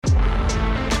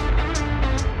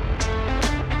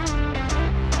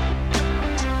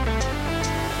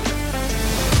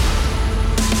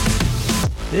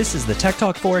This is the Tech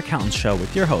Talk for Accountants show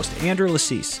with your host, Andrew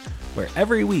Lasise, where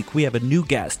every week we have a new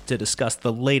guest to discuss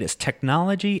the latest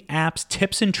technology, apps,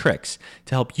 tips, and tricks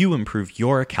to help you improve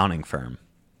your accounting firm.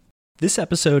 This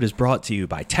episode is brought to you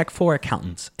by Tech4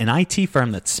 Accountants, an IT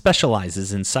firm that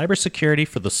specializes in cybersecurity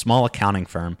for the small accounting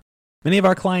firm. Many of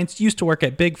our clients used to work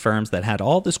at big firms that had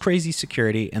all this crazy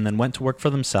security and then went to work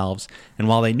for themselves, and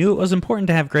while they knew it was important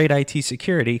to have great IT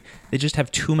security, they just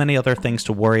have too many other things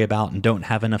to worry about and don't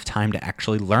have enough time to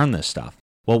actually learn this stuff.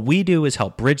 What we do is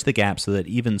help bridge the gap so that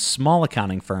even small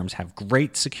accounting firms have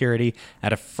great security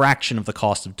at a fraction of the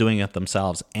cost of doing it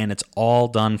themselves, and it's all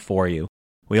done for you.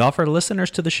 We offer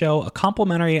listeners to the show a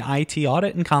complimentary IT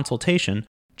audit and consultation.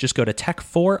 Just go to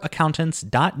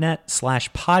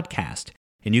tech4accountants.net/podcast.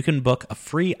 And you can book a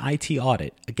free IT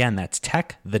audit. Again, that's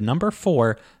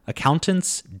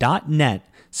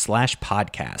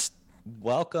tech4accountants.net/podcast.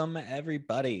 Welcome,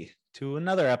 everybody, to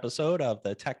another episode of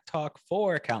the Tech Talk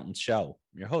for Accountants show.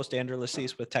 I'm your host, Andrew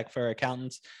Lasise with Tech4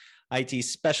 Accountants, IT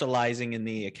specializing in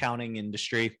the accounting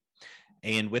industry.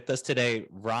 And with us today,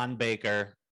 Ron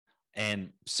Baker.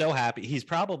 And so happy. He's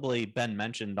probably been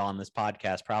mentioned on this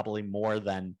podcast probably more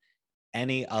than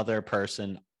any other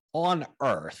person on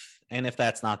earth. And if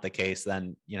that's not the case,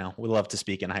 then, we love to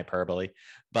speak in hyperbole.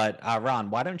 But Ron,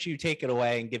 why don't you take it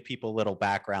away and give people a little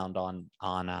background on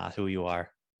who you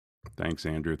are? Thanks,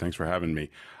 Andrew. Thanks for having me.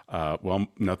 Well,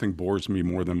 nothing bores me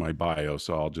more than my bio,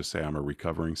 so I'll just say I'm a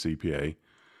recovering CPA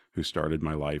who started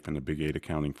my life in a Big 8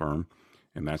 accounting firm.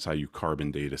 And that's how you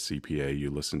carbon date a CPA.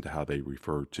 You listen to how they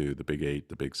refer to the Big 8,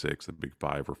 the Big 6, the Big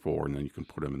 5 or 4, and then you can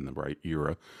put them in the right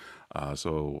era.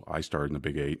 So I started in the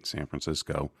Big 8 in San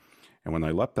Francisco. And when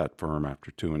I left that firm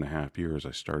after 2.5 years,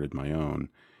 I started my own.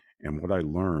 And what I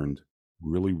learned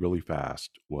really, really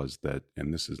fast was that,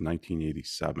 and this is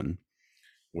 1987,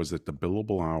 was that the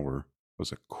billable hour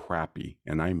was a crappy,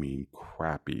 and I mean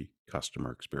crappy, customer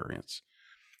experience.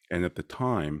 And at the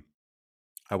time,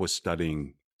 I was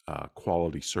studying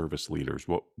quality service leaders,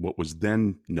 what was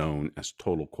then known as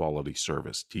total quality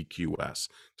service, TQS.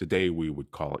 Today, we would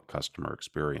call it customer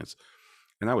experience.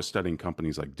 And I was studying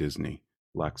companies like Disney,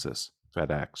 Lexus,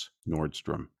 FedEx,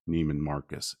 Nordstrom, Neiman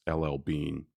Marcus, LL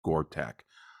Bean, Gore-Tex.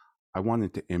 I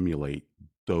wanted to emulate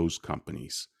those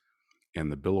companies,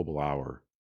 and the billable hour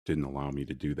didn't allow me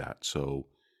to do that. So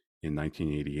in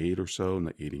 1988 or so,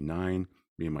 in 89,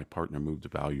 me and my partner moved to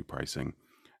value pricing.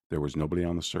 There was nobody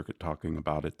on the circuit talking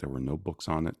about it. There were no books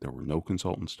on it. There were no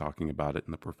consultants talking about it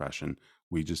in the profession.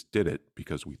 We just did it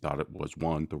because we thought it was,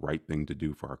 one, the right thing to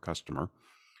do for our customer,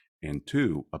 and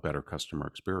two, a better customer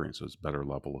experience, a better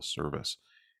level of service.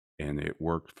 And it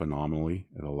worked phenomenally.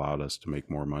 It allowed us to make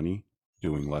more money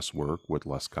doing less work with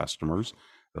less customers.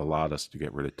 It allowed us to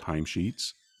get rid of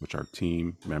timesheets, which our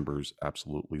team members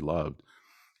absolutely loved.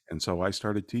 And so I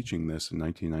started teaching this in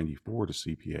 1994 to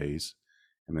CPAs.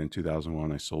 And then in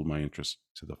 2001, I sold my interest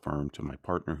to the firm to my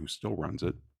partner, who still runs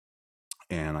it.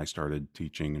 And I started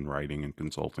teaching and writing and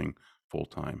consulting full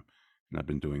time. And I've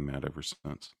been doing that ever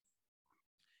since.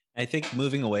 I think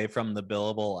moving away from the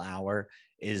billable hour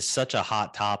is such a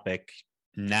hot topic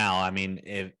now. I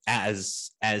mean,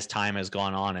 as time has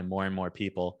gone on and more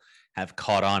people have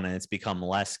caught on, and it's become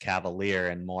less cavalier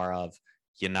and more of,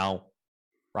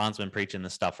 Ron's been preaching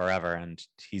this stuff forever, and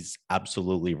he's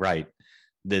absolutely right.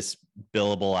 This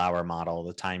billable hour model,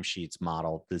 the timesheets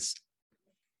model, it's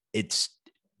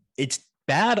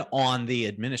bad on the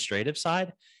administrative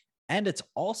side, and it's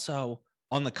also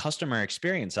on the customer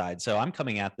experience side. So I'm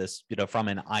coming at this, from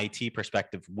an IT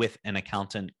perspective with an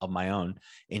accountant of my own,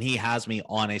 and he has me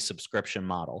on a subscription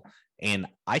model. And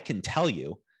I can tell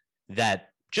you that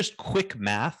just quick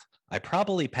math, I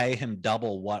probably pay him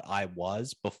double what I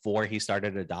was before he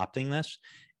started adopting this.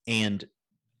 And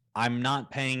I'm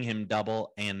not paying him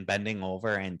double and bending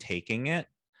over and taking it.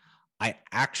 I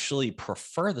actually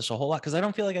prefer this a whole lot because I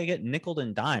don't feel like I get nickeled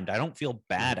and dimed. I don't feel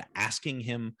bad asking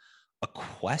him a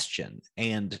question.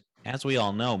 And as we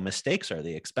all know, mistakes are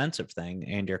the expensive thing,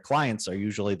 and your clients are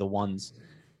usually the ones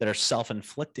that are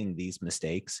self-inflicting these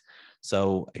mistakes.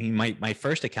 So my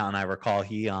first accountant, I recall,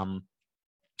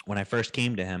 when I first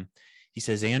came to him, he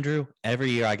says, Andrew, every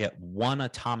year I get one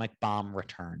atomic bomb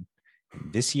return.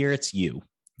 This year it's you.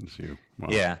 It's you. Wow.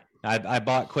 Yeah. I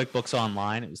bought QuickBooks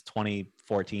Online. It was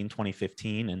 2014,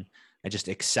 2015, and I just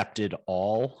accepted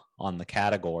all on the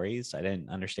categories. I didn't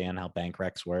understand how bank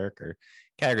recs work or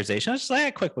categorization. I was just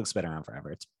like, QuickBooks been around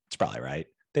forever. It's probably right.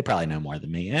 They probably know more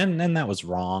than me. And that was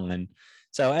wrong. And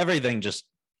so everything just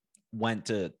went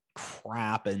to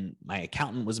crap, and my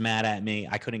accountant was mad at me.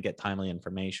 I couldn't get timely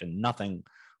information. Nothing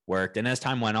worked. And as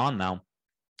time went on, though,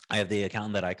 I have the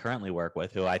accountant that I currently work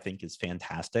with, who I think is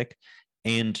fantastic.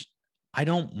 And I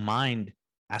don't mind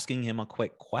asking him a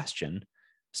quick question,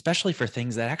 especially for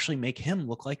things that actually make him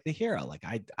look like the hero. Like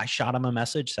I shot him a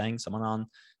message saying someone on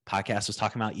podcast was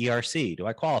talking about ERC. Do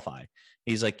I qualify?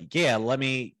 He's like, yeah,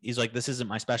 he's like, this isn't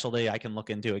my specialty. I can look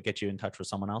into it, get you in touch with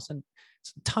someone else. And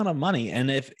it's a ton of money. And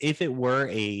if it were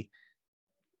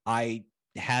I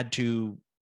had to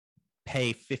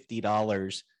pay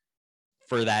 $50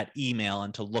 for that email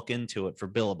and to look into it for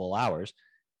billable hours,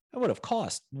 it would have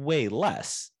cost way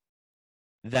less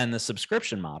than the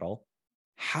subscription model.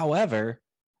 However,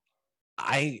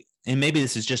 and maybe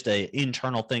this is just an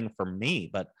internal thing for me,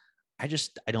 but I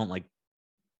don't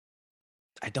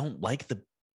like the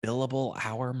billable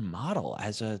hour model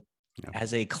as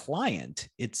a client.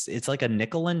 It's like a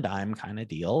nickel and dime kind of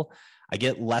deal. I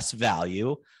get less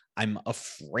value. I'm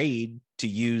afraid to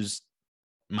use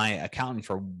my accountant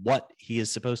for what he is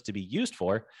supposed to be used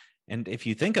for. And if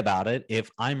you think about it,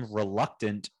 if I'm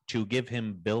reluctant to give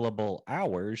him billable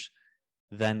hours,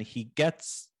 then he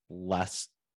gets less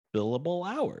billable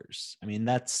hours. I mean,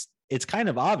 it's kind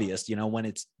of obvious, when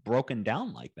it's broken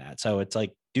down like that. So it's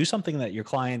like, do something that your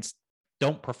clients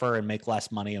don't prefer and make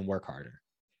less money and work harder.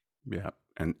 Yeah.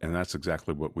 And that's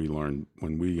exactly what we learned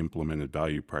when we implemented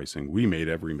value pricing. We made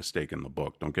every mistake in the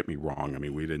book. Don't get me wrong. I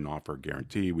mean, we didn't offer a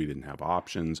guarantee. We didn't have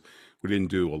options. We didn't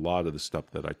do a lot of the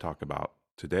stuff that I talk about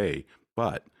today.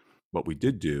 But what we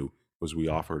did do was we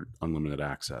offered unlimited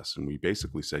access. And we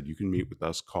basically said, you can meet with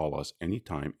us, call us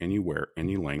anytime, anywhere,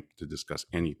 any length to discuss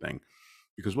anything.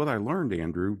 Because what I learned,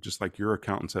 Andrew, just like your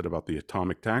accountant said about the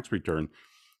atomic tax return,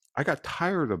 I got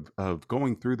tired of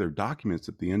going through their documents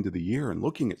at the end of the year and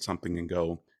looking at something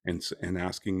and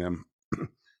asking them,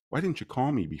 why didn't you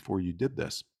call me before you did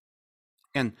this?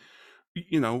 And,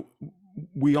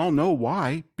 we all know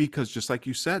why, because just like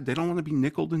you said, they don't want to be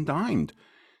nickeled and dimed.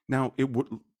 Now, it would,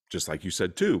 just like you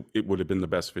said too, it would have been the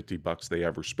best $50 they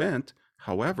ever spent.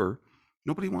 However,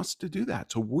 nobody wants to do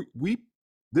that. So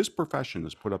this profession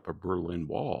has put up a Berlin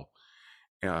Wall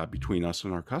between us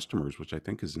and our customers, which I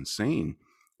think is insane.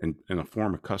 And in a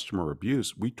form of customer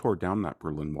abuse, we tore down that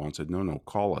Berlin Wall and said, no,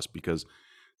 call us, because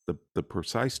the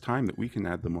precise time that we can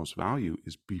add the most value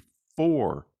is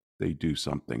before they do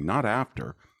something, not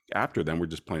after. After then, we're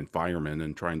just playing firemen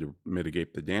and trying to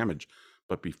mitigate the damage.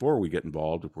 But before we get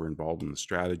involved, if we're involved in the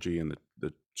strategy and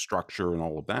the structure and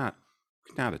all of that,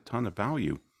 we can add a ton of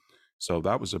value. So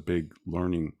that was a big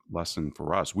learning lesson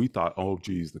for us. We thought, oh,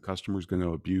 geez, the customer's going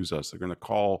to abuse us. They're going to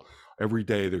call every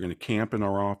day. They're going to camp in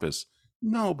our office.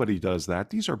 Nobody does that.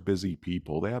 These are busy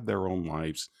people. They have their own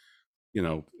lives.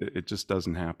 It just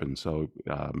doesn't happen. So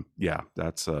yeah,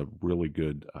 that's a really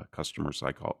good customer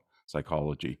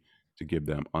psychology to give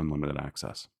them unlimited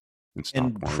access and stop.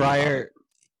 And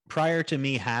prior to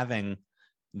me having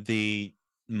the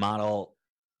model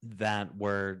that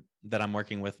I'm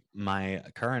working with my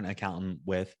current accountant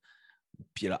with,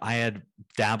 I had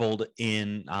dabbled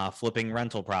in flipping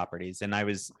rental properties, and I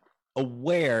was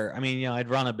aware. I mean, I'd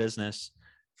run a business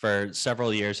for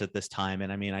several years at this time,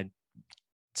 and I mean, I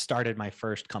started my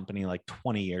first company like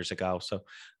 20 years ago, so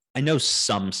I know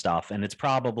some stuff, and it's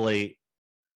probably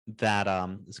that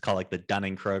it's called like the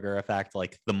Dunning-Kruger effect.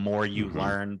 Like the more you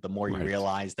learn, the more you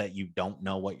realize that you don't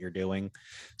know what you're doing.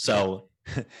 So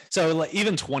so like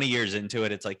even 20 years into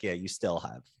it, it's like, yeah, you still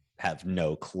have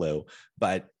no clue.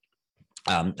 But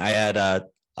I had a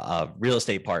real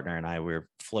estate partner, and I were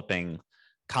flipping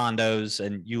condos,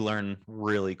 and you learn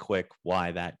really quick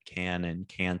why that can and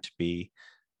can't be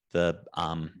the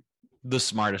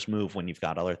smartest move when you've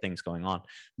got other things going on.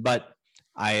 But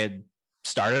I had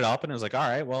started up, and it was like, all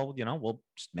right, well, we'll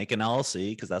just make an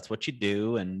LLC because that's what you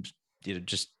do, and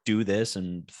just do this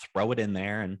and throw it in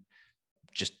there, and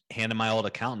just hand in my old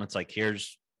accountant. It's like,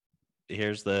 here's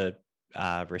the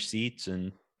receipts,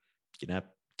 and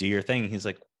do your thing. He's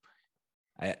like,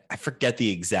 I forget the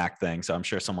exact thing, so I'm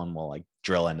sure someone will like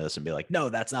drill into this and be like, no,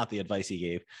 that's not the advice he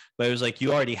gave. But it was like,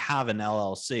 you already have an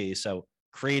LLC, so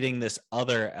creating this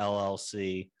other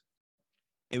LLC,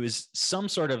 it was some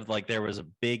sort of like, there was a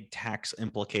big tax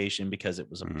implication because it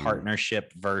was a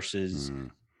partnership versus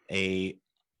a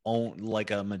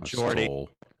majority.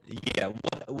 Yeah,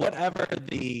 whatever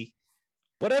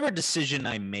decision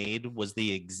I made was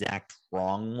the exact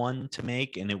wrong one to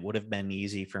make, and it would have been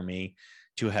easy for me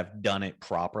to have done it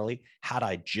properly had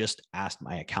I just asked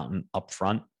my accountant up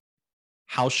front,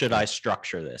 how should I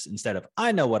structure this? Instead of,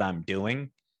 I know what I'm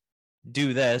doing,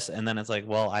 do this. And then it's like,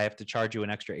 well, I have to charge you an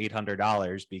extra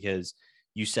 $800 because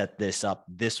you set this up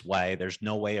this way. There's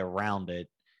no way around it.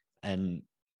 And,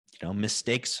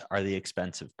 mistakes are the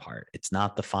expensive part. It's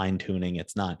not the fine tuning.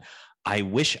 It's not. I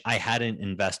wish I hadn't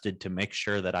invested to make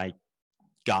sure that I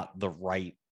got the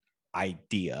right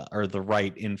idea or the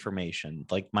right information.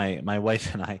 Like my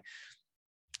wife and I,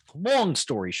 long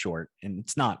story short, and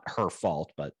it's not her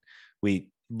fault, but we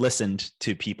listened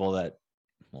to people that,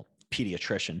 well,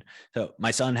 pediatrician. So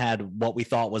my son had what we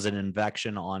thought was an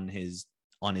infection on his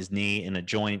knee in a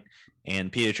joint,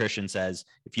 and pediatrician says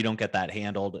if you don't get that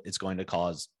handled, it's going to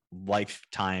cause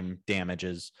lifetime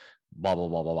damages. Blah blah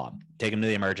blah blah blah. Take him to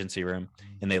the emergency room,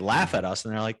 and they laugh at us,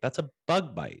 and they're like, "That's a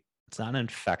bug bite. It's not an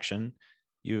infection."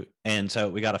 And so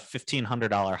we got a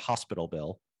 $1,500 hospital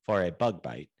bill for a bug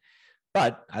bite.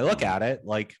 But I look at it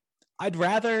like I'd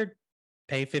rather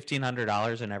pay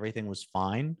 $1,500 and everything was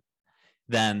fine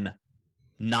than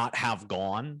not have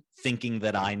gone thinking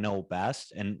that I know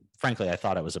best. And frankly, I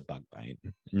thought it was a bug bite.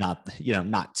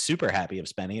 Not super happy of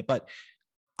spending it, but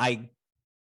I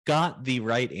got the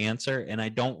right answer and I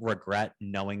don't regret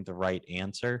knowing the right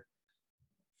answer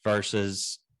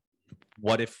versus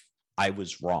what if I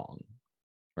was wrong,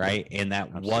 right? And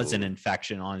that was an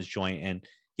infection on his joint and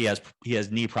he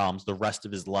has knee problems the rest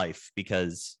of his life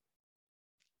because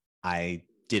I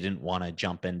didn't want to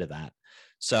jump into that.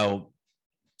 So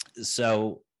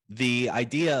the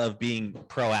idea of being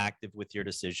proactive with your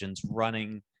decisions,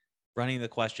 running the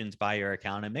questions by your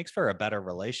account, it makes for a better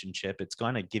relationship. It's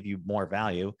going to give you more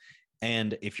value.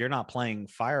 And if you're not playing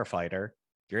firefighter,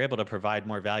 you're able to provide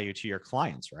more value to your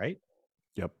clients, right?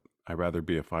 Yep. I'd rather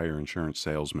be a fire insurance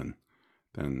salesman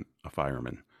than a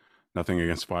fireman. Nothing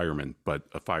against firemen, but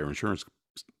a fire insurance,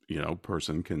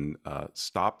 person can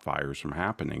stop fires from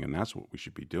happening, and that's what we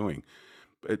should be doing.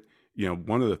 But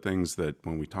one of the things that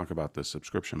when we talk about the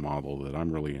subscription model that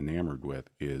I'm really enamored with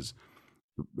is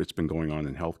it's been going on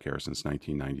in healthcare since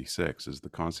 1996 is the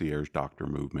concierge doctor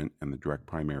movement and the direct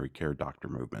primary care doctor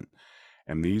movement.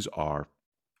 And these are,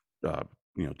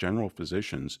 general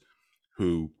physicians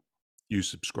who you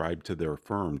subscribe to their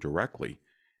firm directly,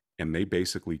 and they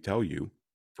basically tell you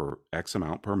for X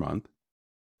amount per month,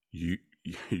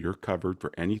 you're covered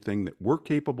for anything that we're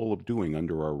capable of doing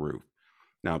under our roof.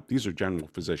 Now, these are general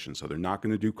physicians, so they're not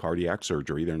going to do cardiac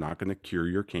surgery. They're not going to cure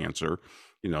your cancer.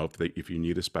 If you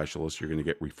need a specialist, you're going to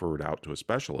get referred out to a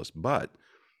specialist, but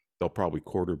they'll probably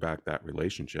quarterback that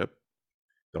relationship.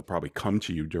 They'll probably come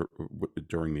to you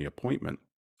during the appointment.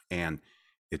 And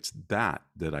it's that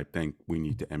I think we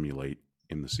need to emulate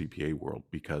in the CPA world,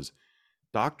 because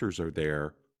doctors are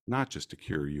there not just to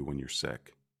cure you when you're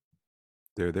sick.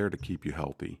 They're there to keep you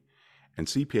healthy. And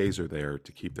CPAs are there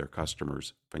to keep their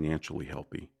customers financially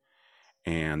healthy.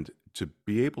 And to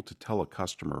be able to tell a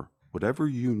customer whatever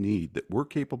you need that we're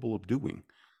capable of doing.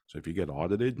 So if you get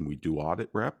audited and we do audit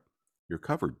rep, you're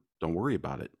covered. Don't worry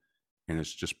about it. And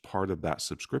it's just part of that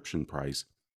subscription price.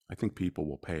 I think people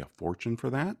will pay a fortune for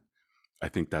that. I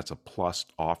think that's a plus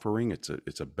offering. It's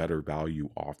a better value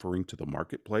offering to the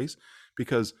marketplace,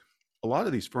 because a lot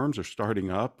of these firms are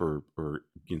starting up or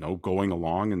going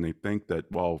along, and they think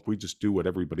that, well, if we just do what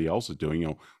everybody else is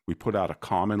doing, we put out a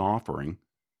common offering.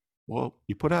 Well,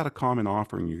 you put out a common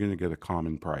offering, you're going to get a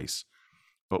common price.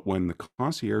 But when the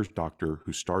concierge doctor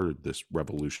who started this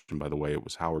revolution, by the way, it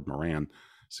was Howard Moran,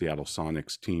 Seattle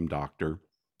Sonics team doctor.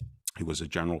 He was a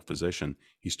general physician.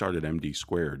 He started MD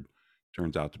Squared.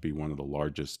 Turns out to be one of the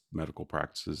largest medical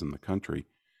practices in the country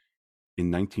in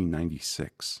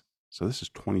 1996. So this is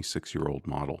 26-year-old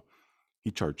model.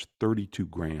 He charged 32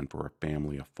 grand for a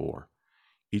family of 4.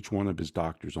 Each one of his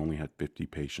doctors only had 50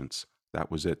 patients. That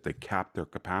was it. They capped their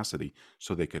capacity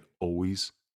so they could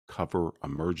always cover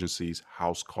emergencies,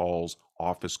 house calls,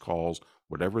 office calls,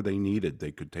 whatever they needed.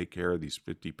 They could take care of these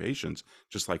 50 patients,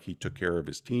 just like he took care of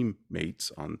his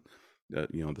teammates on the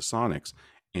Sonics,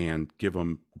 and give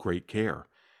them great care.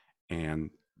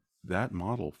 And that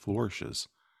model flourishes.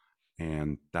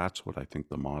 And that's what I think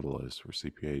the model is for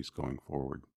CPAs going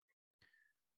forward.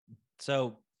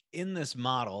 So in this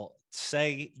model,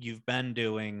 say you've been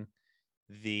doing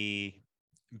the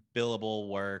billable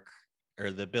work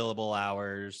or the billable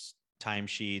hours,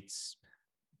 timesheets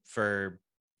for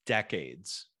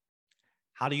decades.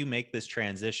 How do you make this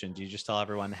transition? Do you just tell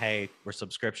everyone, hey, we're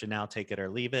subscription now, take it or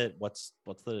leave it? What's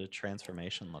the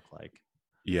transformation look like?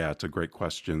 Yeah, it's a great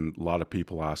question. A lot of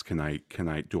people ask,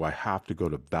 do I have to go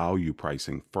to value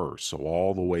pricing first? So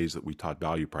all the ways that we taught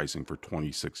value pricing for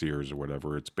 26 years or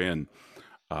whatever it's been,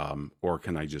 or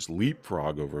can I just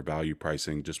leapfrog over value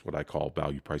pricing, just what I call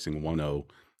value pricing 1.0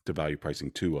 to value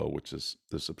pricing 2.0, which is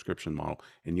the subscription model?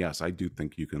 And yes, I do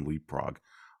think you can leapfrog.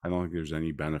 I don't think there's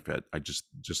any benefit. I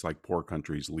just like poor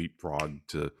countries leapfrog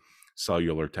to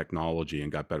cellular technology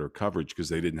and got better coverage because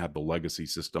they didn't have the legacy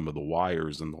system of the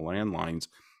wires and the landlines.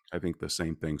 I think the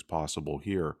same thing's possible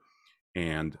here.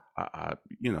 And,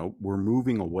 we're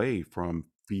moving away from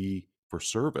fee for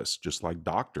service, just like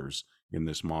doctors in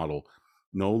this model.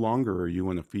 No longer are you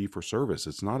in a fee for service.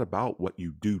 It's not about what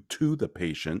you do to the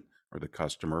patient or the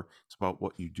customer, it's about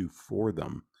what you do for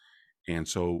them. And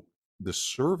so the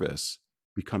service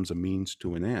becomes a means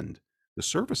to an end. The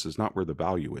service is not where the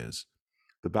value is.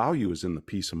 The value is in the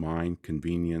peace of mind,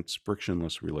 convenience,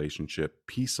 frictionless relationship,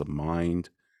 peace of mind,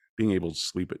 being able to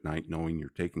sleep at night knowing you're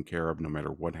taken care of no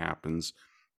matter what happens,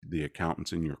 the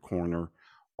accountant's in your corner.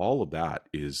 All of that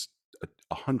is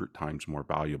 100 times more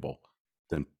valuable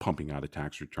than pumping out a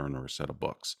tax return or a set of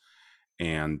books.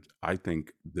 And I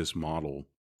think this model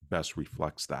best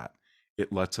reflects that.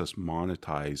 It lets us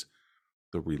monetize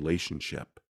the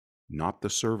relationship, not the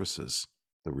services,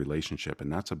 the relationship.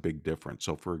 And that's a big difference.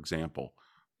 So, for example,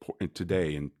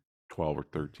 today in 12 or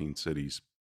 13 cities,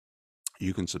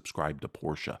 you can subscribe to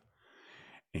Porsche,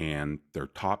 and their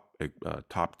top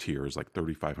tier is like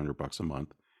 $3,500 a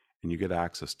month, and you get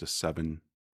access to 7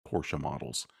 Porsche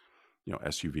models,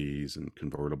 SUVs and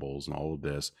convertibles and all of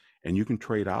this. And you can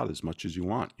trade out as much as you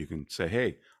want. You can say,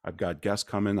 hey, I've got guests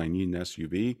coming, I need an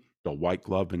SUV. They'll white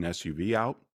glove an SUV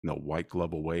out, and they'll white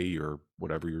glove away your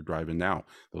whatever you're driving now.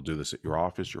 They'll do this at your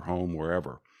office, your home,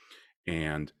 wherever.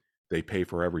 And they pay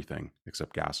for everything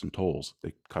except gas and tolls.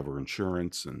 They cover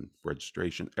insurance and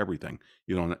registration, everything.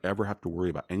 You don't ever have to worry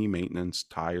about any maintenance,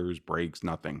 tires, brakes,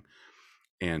 nothing.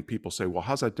 And people say, well,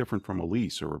 how's that different from a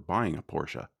lease or buying a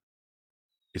Porsche?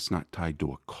 It's not tied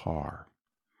to a car.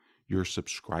 You're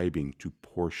subscribing to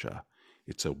Porsche.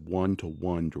 It's a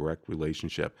one-to-one direct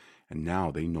relationship. And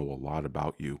now they know a lot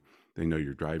about you. They know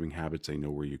your driving habits. They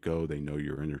know where you go. They know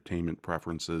your entertainment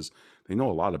preferences. They know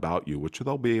a lot about you, which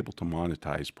they'll be able to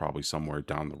monetize probably somewhere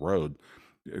down the road,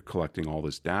 collecting all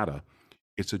this data.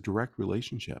 It's a direct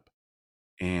relationship.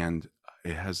 And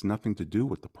it has nothing to do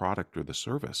with the product or the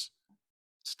service.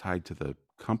 It's tied to the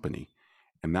company.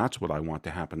 And that's what I want to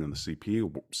happen in the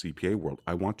CPA world.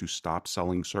 I want to stop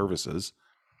selling services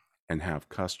and have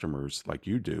customers like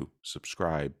you do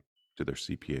subscribe to their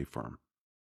CPA firm.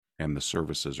 And the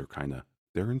services are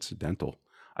they're incidental.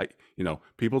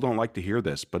 People don't like to hear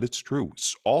this, but it's true.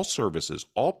 All services,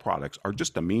 all products are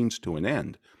just a means to an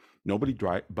end. Nobody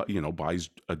buys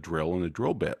a drill and a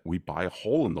drill bit. We buy a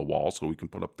hole in the wall so we can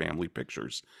put up family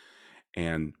pictures.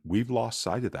 And we've lost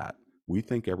sight of that. We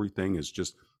think everything is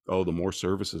just, the more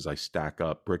services I stack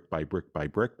up brick by brick by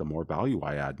brick, the more value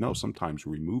I add. No, sometimes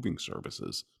removing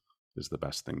services is the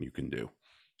best thing you can do.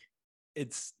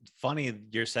 It's funny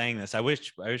you're saying this. I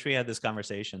wish we had this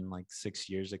conversation like 6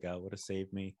 years ago. It would have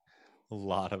saved me a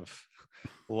lot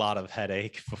of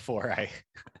headache before I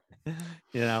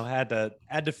had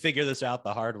to figure this out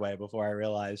the hard way before I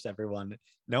realized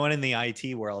no one in the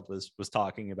IT world was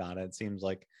talking about it. It seems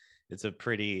like it's a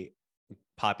pretty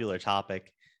popular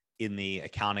topic in the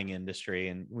accounting industry.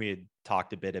 And we had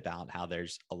talked a bit about how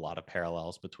there's a lot of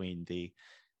parallels between the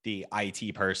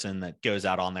IT person that goes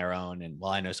out on their own and,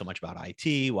 well, I know so much about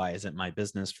IT. Why isn't my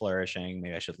business flourishing?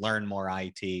 Maybe I should learn more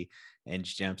IT. And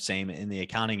same in the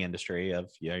accounting industry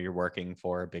of, you're working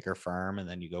for a bigger firm and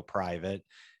then you go private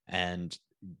and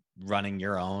running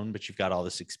your own, but you've got all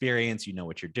this experience, you know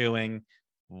what you're doing.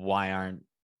 Why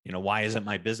isn't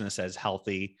my business as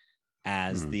healthy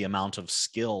as the amount of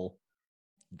skill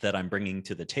that I'm bringing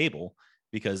to the table?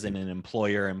 Because in an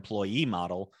employer-employee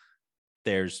model,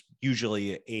 there's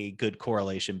usually a good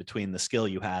correlation between the skill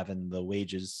you have and the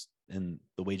wages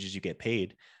you get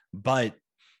paid. But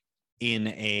in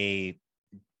a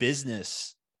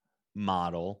business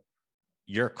model,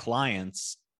 your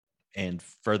clients, and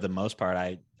for the most part,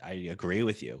 I agree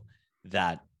with you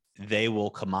that they will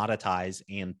commoditize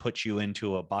and put you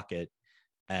into a bucket.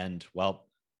 And well,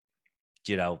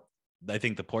 I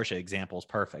think the Porsche example is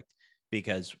perfect,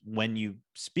 because when you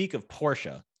speak of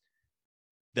Porsche,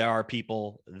 there are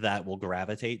people that will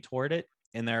gravitate toward it,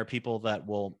 and there are people that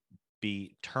will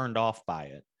be turned off by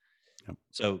it. Yep.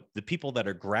 So the people that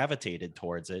are gravitated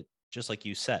towards it, just like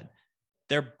you said,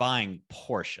 they're buying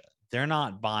Porsche. They're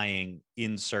not buying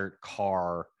insert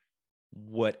car,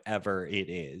 whatever it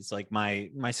is. Like my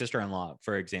sister-in-law,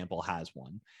 for example, has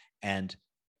one, and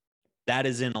that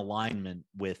is in alignment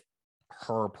with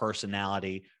her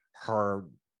personality, her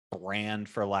brand,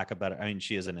 for lack of better. I mean,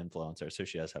 she is an influencer, so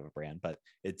she does have a brand, but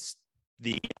it's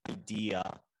the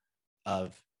idea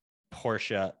of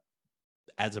Porsche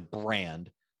as a brand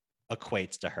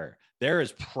equates to her. There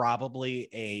is probably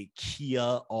a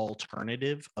Kia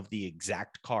alternative of the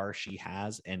exact car she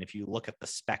has. And if you look at the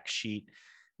spec sheet,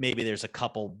 maybe there's a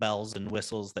couple bells and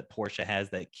whistles that Porsche has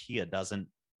that Kia doesn't.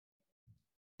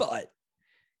 But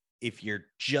if you're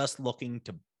just looking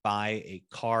to buy a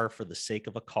car for the sake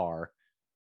of a car,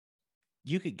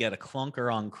 you could get a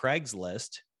clunker on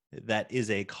Craigslist that is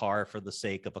a car for the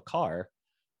sake of a car,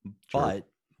 Sure. but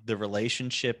the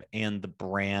relationship and the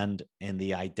brand and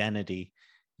the identity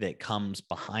that comes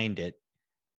behind it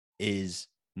is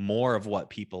more of what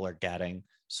people are getting.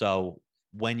 So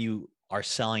when you are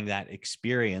selling that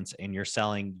experience and you're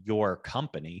selling your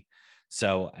company,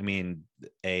 so I mean,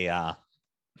 a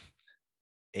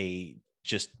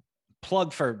just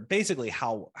plug for basically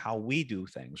how we do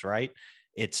things, right?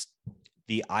 It's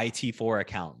the IT for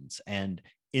accountants. And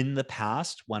in the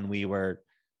past, when we were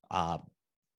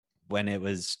when it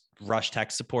was rush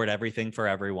tech support, everything for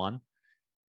everyone,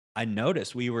 I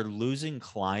noticed we were losing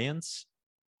clients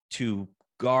to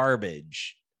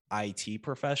garbage IT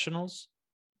professionals,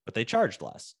 but they charged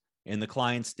less. And the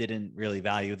clients didn't really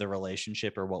value the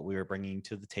relationship or what we were bringing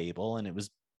to the table. And it was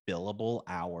billable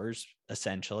hours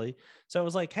essentially. So it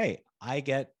was like, hey, I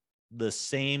get the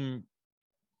same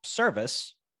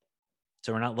service.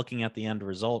 So we're not looking at the end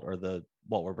result or the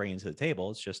what we're bringing to the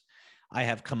table. It's just I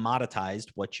have commoditized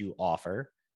what you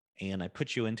offer and I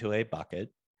put you into a bucket,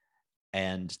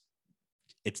 and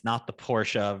it's not the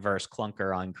Porsche versus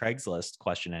clunker on Craigslist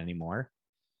question anymore.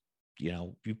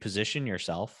 You position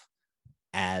yourself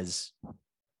as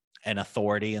an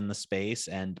authority in the space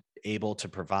and able to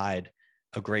provide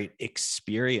a great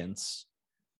experience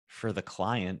for the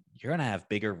client. You're going to have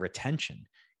bigger retention.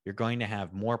 You're going to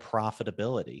have more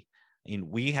profitability. I mean,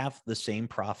 we have the same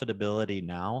profitability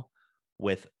now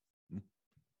with,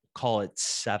 call it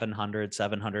 700,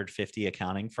 750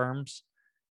 accounting firms.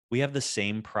 We have the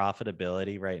same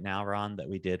profitability right now, Ron, that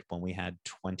we did when we had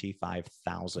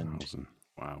 25,000 1,000.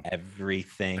 Wow.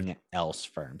 everything else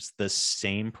firms. The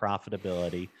same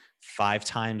profitability, 5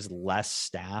 times less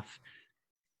staff.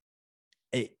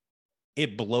 It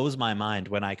it blows my mind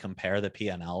when I compare the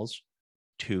P&Ls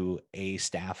to a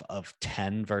staff of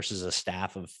 10 versus a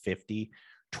staff of 50,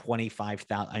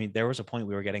 25,000. I mean, there was a point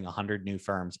we were getting 100 new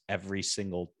firms every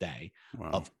single day Wow.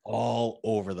 of all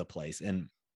over the place. And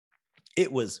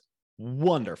it was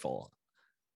wonderful,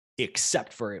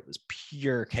 except for it was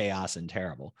pure chaos and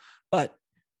terrible. But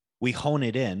we hone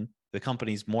it in. The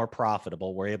company's more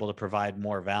profitable. We're able to provide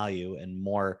more value and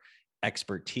more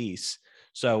expertise.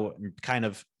 So, kind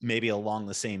of maybe along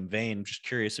the same vein, I'm just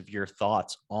curious of your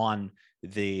thoughts on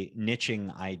the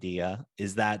niching idea.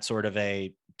 Is that sort of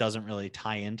a doesn't really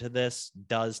tie into this?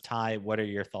 Does tie? What are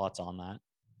your thoughts on that?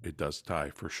 It does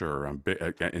tie for sure.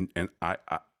 And I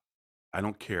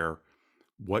don't care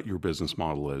what your business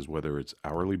model is, whether it's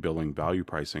hourly billing, value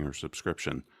pricing, or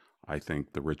subscription. I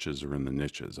think the riches are in the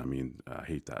niches. I mean, I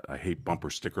hate that. I hate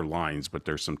bumper sticker lines, but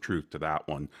there's some truth to that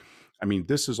one. I mean,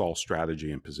 this is all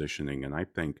strategy and positioning. And I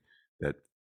think that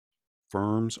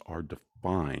firms are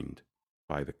defined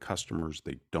by the customers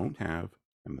they don't have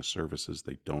and the services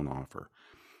they don't offer.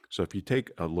 So if you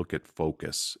take a look at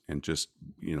focus and just,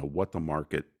 what the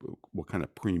market, what kind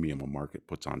of premium a market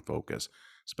puts on focus,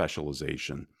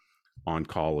 specialization,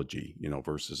 oncology,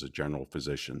 versus a general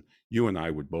physician. You and I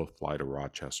would both fly to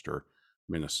Rochester,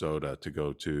 Minnesota to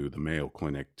go to the Mayo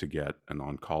Clinic to get an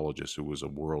oncologist who was a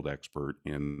world expert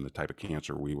in the type of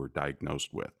cancer we were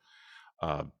diagnosed with.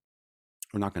 Uh,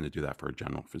 we're not going to do that for a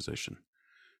general physician.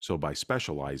 So by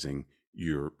specializing,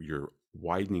 you're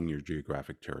widening your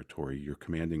geographic territory. You're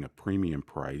commanding a premium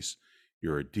price.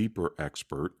 You're a deeper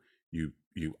expert.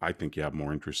 I think you have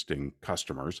more interesting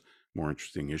customers, more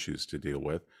interesting issues to deal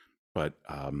with. But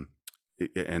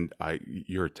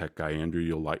you're a tech guy,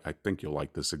 Andrew. I think you'll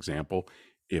like this example.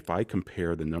 If I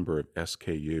compare the number of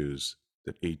SKUs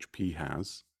that HP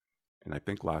has, and I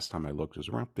think last time I looked, it was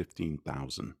around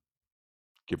 15,000,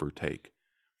 give or take,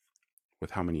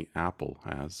 with how many Apple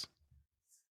has,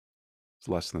 it's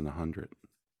less than 100.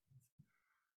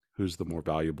 Who's the more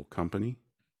valuable company?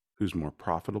 Who's more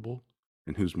profitable?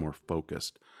 And who's more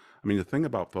focused? I mean, the thing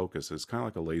about focus is kind of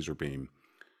like a laser beam.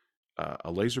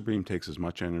 A laser beam takes as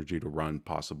much energy to run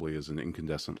possibly as an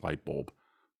incandescent light bulb,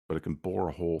 but it can bore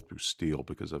a hole through steel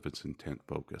because of its intent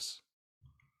focus.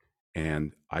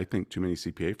 And I think too many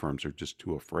CPA firms are just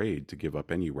too afraid to give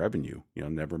up any revenue.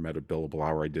 Never met a billable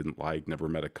hour I didn't like, never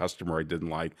met a customer I didn't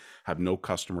like, have no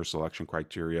customer selection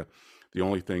criteria. The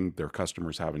only thing their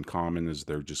customers have in common is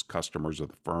they're just customers of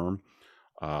the firm.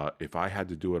 If I had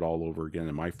to do it all over again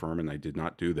in my firm and I did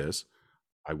not do this,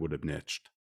 I would have niched.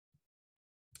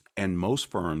 And most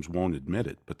firms won't admit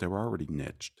it, but they're already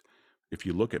niched. If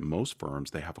you look at most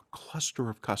firms, they have a cluster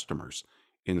of customers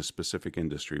in a specific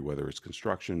industry, whether it's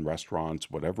construction,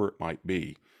 restaurants, whatever it might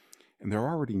be. And they're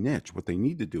already niche. What they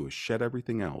need to do is shed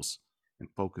everything else and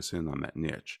focus in on that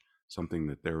niche, something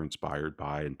that they're inspired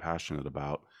by and passionate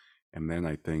about. And then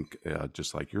I think,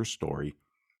 just like your story,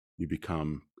 you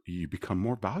become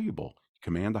more valuable.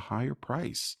 command a higher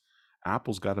price.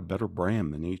 Apple's got a better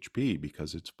brand than HP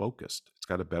because it's focused. It's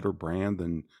got a better brand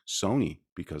than Sony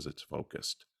because it's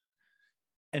focused.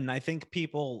 And I think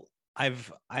I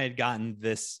had gotten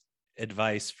this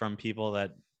advice from people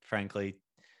that frankly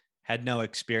had no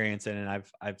experience in it.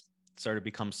 I've sort of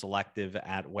become selective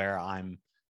at where I'm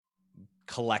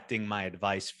collecting my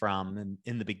advice from. And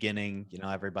in the beginning,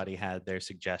 everybody had their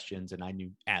suggestions and I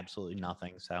knew absolutely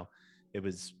nothing. So it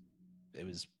was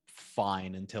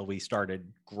fine until we started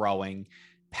growing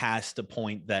past a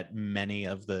point that many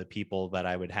of the people that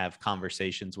I would have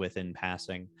conversations with in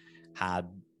passing had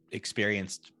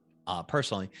experienced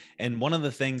personally. And one of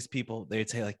the things they'd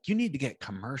say, like, you need to get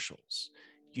commercials.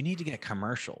 You need to get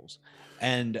commercials.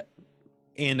 And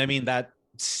I mean, that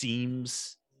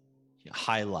seems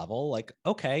high level, like,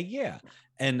 okay, yeah.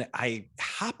 And I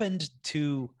happened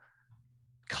to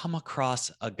come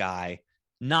across a guy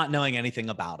not knowing anything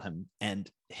about him, and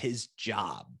his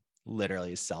job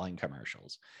literally is selling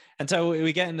commercials. And so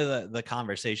we get into the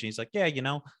conversation. He's like, yeah,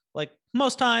 like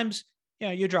most times,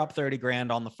 you drop 30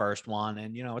 grand on the first one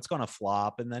and, it's going to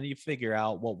flop. And then you figure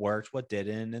out what worked, what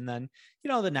didn't. And then,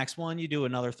 the next one, you do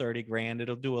another 30 grand,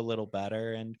 it'll do a little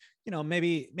better. And,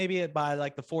 maybe by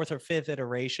like the fourth or fifth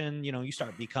iteration, you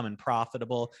start becoming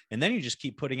profitable. And then you just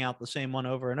keep putting out the same one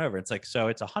over and over. It's like, so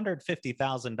it's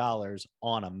 $150,000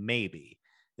 on a maybe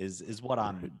is what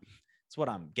it's what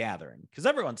I'm gathering. Because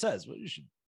everyone says, well, you should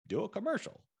do a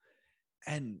commercial.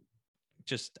 And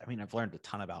I've learned a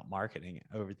ton about marketing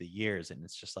over the years, and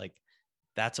it's just like,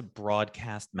 that's a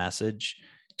broadcast message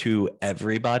to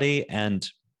everybody. And,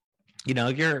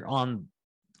 you're on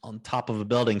top of a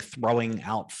building throwing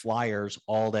out flyers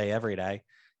all day, every day,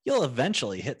 you'll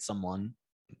eventually hit someone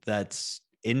that's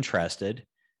interested.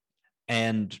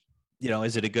 And,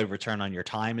 is it a good return on your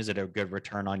time? Is it a good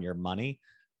return on your money?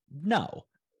 No.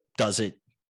 Does it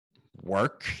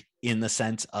work in the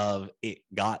sense of it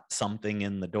got something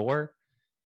in the door?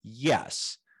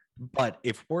 Yes. But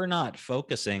if we're not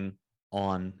focusing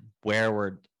on where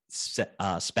we're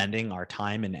spending our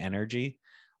time and energy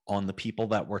on the people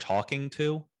that we're talking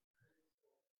to,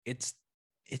 it's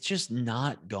just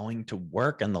not going to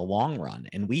work in the long run.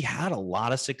 And we had a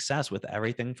lot of success with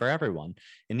Everything for Everyone.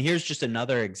 And here's just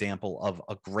another example of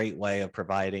a great way of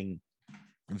providing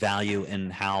value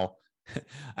and how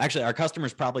actually our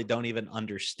customers probably don't even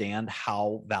understand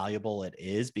how valuable it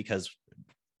is, because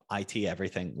IT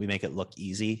everything, we make it look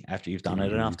easy after you've done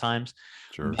it enough times.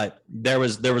 Sure. But there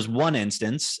was one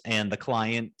instance, and the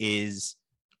client is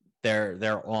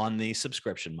they're on the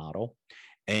subscription model,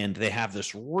 and they have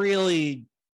this really,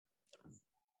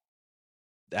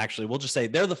 actually, we'll just say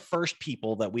they're the first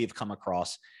people that we've come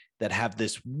across that have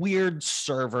this weird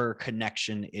server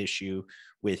connection issue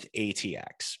with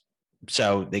ATX.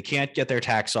 So they can't get their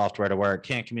tax software to work,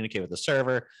 can't communicate with the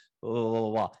server, blah, blah, blah,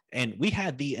 blah. And we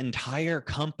had the entire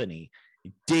company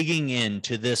digging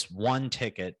into this one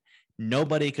ticket.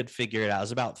 Nobody could figure it out. It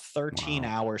was about 13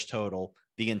 hours total,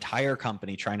 the entire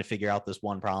company trying to figure out this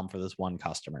one problem for this one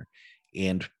customer.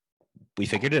 And we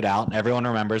figured it out, and everyone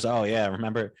remembers, oh yeah,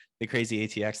 remember the crazy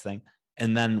ATX thing.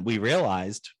 And then we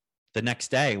realized the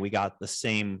next day we got the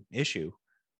same issue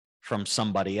from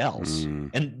somebody else.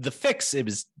 And the fix, it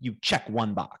was, you check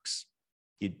one box,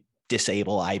 you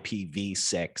disable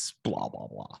IPv6, blah, blah,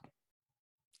 blah.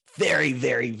 Very,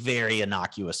 very, very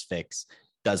innocuous fix,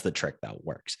 does the trick, that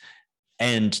works.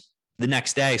 And the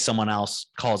next day, someone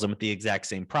else calls them with the exact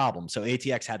same problem. So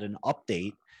ATX had an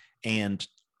update, and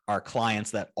our clients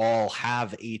that all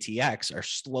have ATX are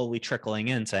slowly trickling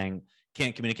in saying,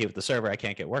 can't communicate with the server, I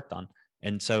can't get work done.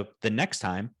 And so the next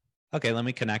time, okay, let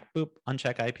me connect, boop,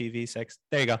 uncheck IPv6.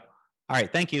 There you go. All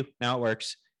right, thank you. Now it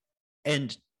works.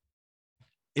 And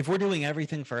if we're doing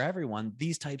Everything for Everyone,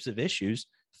 these types of issues,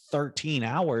 13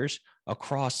 hours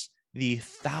across the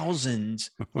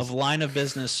thousands of line of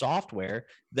business software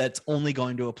that's only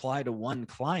going to apply to one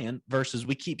client, versus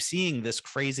we keep seeing this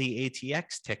crazy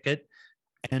ATX ticket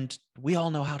and we all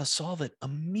know how to solve it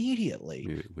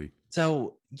immediately.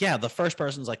 So yeah, the first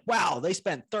person's like, wow, they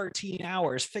spent 13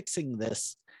 hours fixing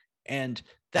this. And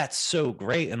that's so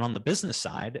great. And on the business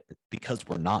side, because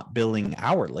we're not billing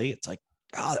hourly, it's like,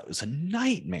 oh, that was a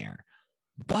nightmare.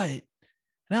 But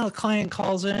now the client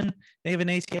calls in, they have an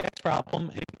ATX problem,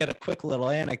 and you get a quick little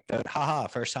anecdote. Haha,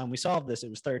 first time we solved this, it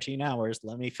was 13 hours.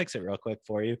 Let me fix it real quick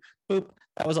for you. Boop,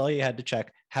 that was all you had to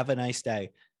check. Have a nice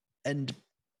day. And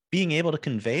being able to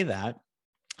convey that,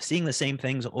 seeing the same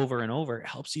things over and over,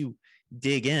 helps you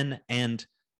dig in. And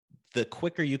the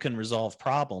quicker you can resolve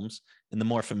problems and the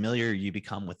more familiar you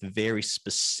become with very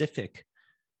specific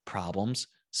problems.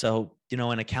 So,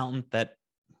 an accountant that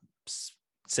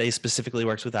say specifically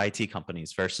works with IT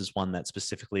companies versus one that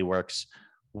specifically works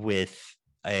with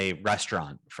a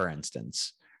restaurant, for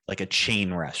instance, like a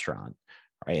chain restaurant,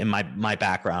 right? In my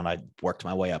background, I worked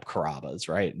my way up Carrabba's,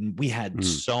 right? And we had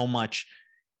so much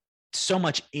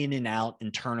in and out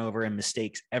and turnover and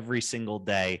mistakes every single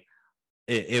day.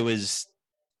 It was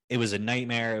a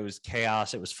nightmare. It was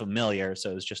chaos. It was familiar.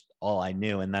 So it was just all I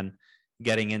knew. And then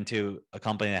getting into a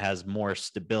company that has more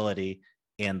stability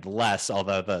and less,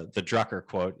 although the Drucker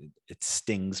quote, it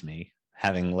stings me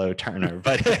having low turnover,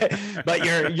 but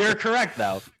you're correct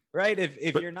though, right?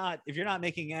 If you're not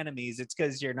making enemies, it's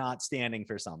because you're not standing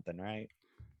for something, right?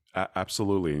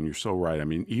 Absolutely. And you're so right. I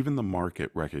mean, even the market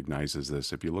recognizes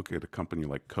this. If you look at a company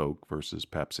like Coke versus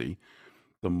Pepsi,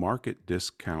 the market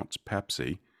discounts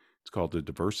Pepsi. It's called a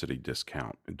diversity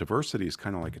discount. And diversity is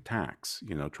kind of like a tax,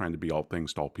 trying to be all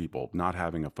things to all people, not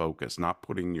having a focus, not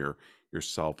putting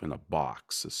yourself in a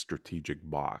box, a strategic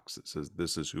box that says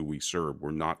this is who we serve.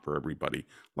 We're not for everybody.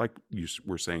 Like you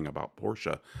were saying about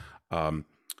Porsche,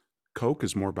 Coke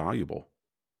is more valuable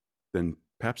than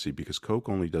Pepsi because Coke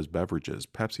only does beverages.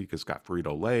 Pepsi has got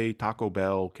Frito-Lay, Taco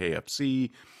Bell,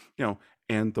 KFC,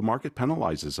 and the market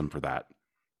penalizes them for that.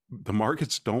 The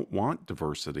markets don't want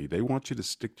diversity. They want you to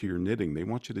stick to your knitting. They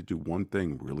want you to do one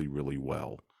thing really, really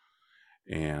well.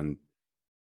 And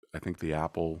I think the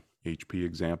Apple HP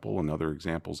example and other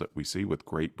examples that we see with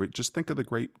just think of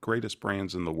the greatest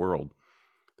brands in the world.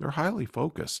 They're highly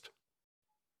focused.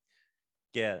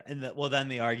 Yeah. And then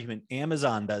the argument,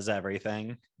 Amazon does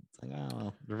everything. It's like,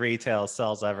 oh, retail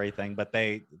sells everything, but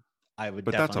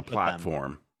that's a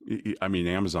platform. I mean,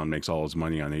 Amazon makes all its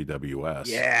money on AWS.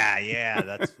 Yeah.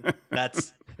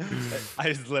 That's. I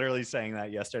was literally saying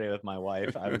that yesterday with my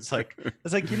wife. I was like,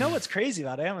 what's crazy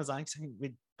about Amazon?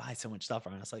 We buy so much stuff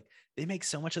from it. I was like, they make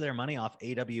so much of their money off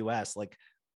AWS, like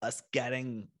us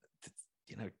getting,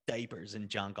 diapers and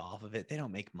junk off of it. They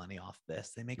don't make money off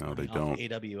this. They make money off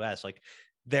AWS. Like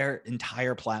their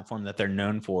entire platform that they're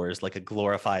known for is like a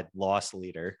glorified loss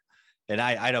leader. And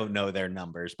I don't know their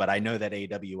numbers, but I know that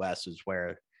AWS is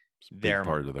where they're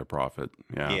part of their profit.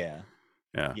 Yeah,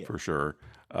 for sure.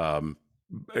 Of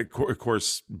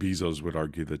course, Bezos would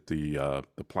argue that the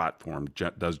platform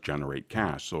does generate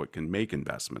cash, so it can make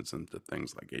investments into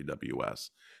things like AWS.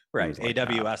 Right. Like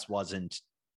AWS wasn't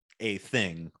a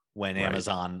thing when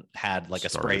Amazon had like a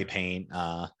spray paint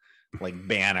like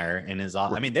banner in his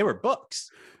office. I mean, they were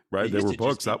books. Right. They were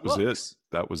books. That was it.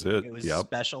 That was it. It was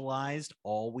specialized.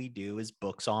 All we do is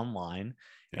books online.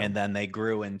 Yep. And then they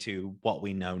grew into what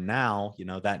we know now,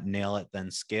 that nail it,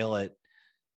 then scale it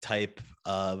type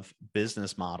of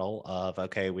business model of,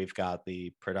 okay, we've got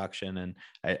the production. And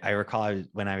I recall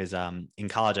when I was in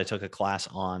college, I took a class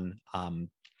on, I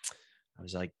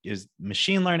was like, it was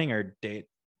machine learning or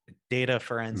data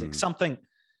forensics, something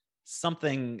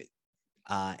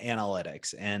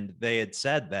analytics. And they had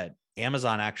said that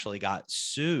Amazon actually got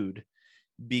sued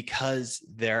because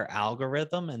their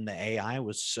algorithm and the AI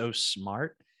was so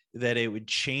smart that it would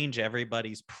change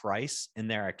everybody's price in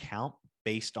their account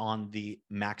based on the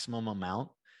maximum amount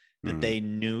that they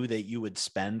knew that you would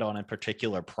spend on a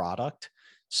particular product.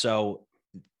 So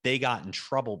they got in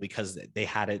trouble because they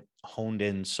had it honed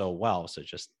in so well. So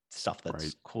just stuff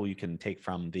that's cool you can take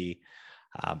from the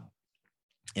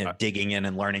digging in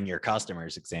and learning your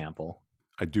customers example.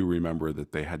 I do remember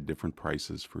that they had different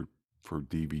prices for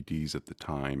DVDs at the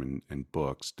time and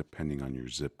books depending on your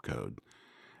zip code.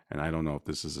 And I don't know if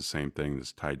this is the same thing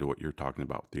that's tied to what you're talking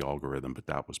about, the algorithm, but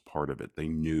that was part of it. They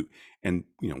knew, and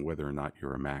whether or not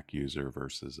you're a Mac user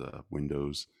versus a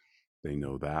Windows, they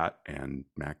know that, and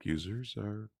Mac users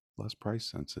are less price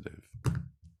sensitive.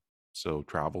 So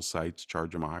travel sites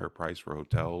charge them a higher price for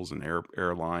hotels and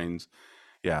airlines.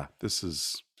 Yeah, this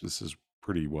is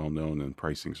pretty well known in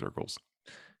pricing circles.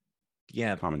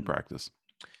 Yeah, common practice.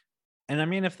 And I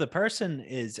mean, if the person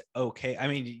is okay, I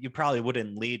mean, you probably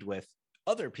wouldn't lead with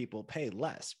other people pay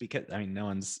less because I mean, no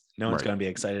one's going to be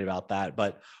excited about that.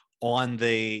 But on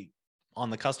the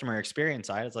customer experience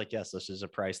side, it's like, yes, this is a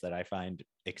price that I find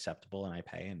acceptable and I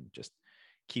pay and just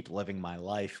keep living my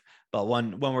life. But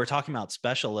when we're talking about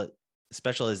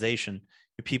specialization,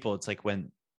 people, it's like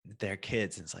when they're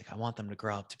kids, it's like, I want them to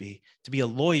grow up to be a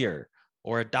lawyer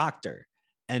or a doctor.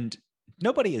 And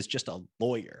nobody is just a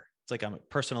lawyer. It's like I'm a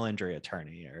personal injury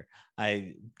attorney, or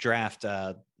I draft,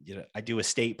 I do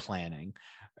estate planning,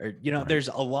 or, there's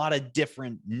a lot of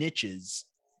different niches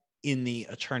in the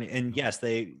attorney. And yes,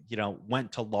 they,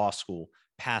 went to law school,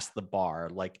 passed the bar,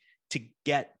 like to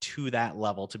get to that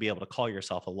level, to be able to call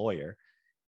yourself a lawyer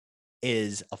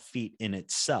is a feat in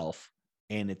itself.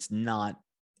 And it's not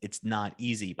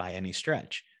easy by any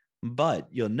stretch, but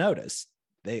you'll notice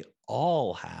they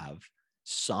all have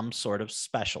some sort of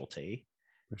specialty.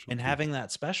 And Specialty. having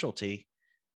that specialty,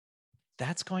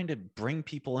 that's going to bring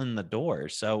people in the door.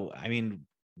 So, I mean,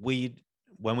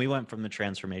 when we went from the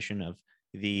transformation of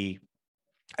the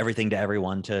everything to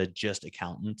everyone to just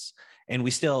accountants, and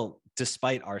we still,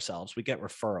 despite ourselves, we get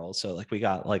referrals. So like we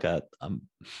got like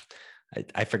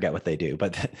I forget what they do,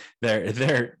 but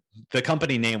the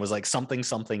company name was like something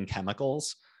something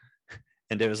chemicals.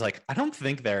 And it was like, I don't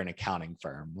think they're an accounting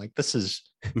firm. Like this is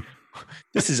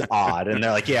odd. And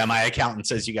they're like, yeah, my accountant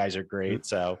says you guys are great.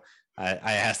 So I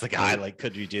asked the guy, like,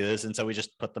 could you do this? And so we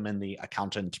just put them in the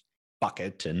accountant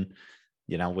bucket, and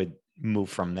we'd move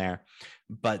from there.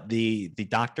 But the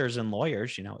doctors and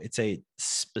lawyers, it's a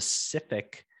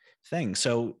specific thing.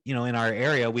 So, in our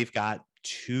area, we've got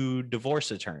 2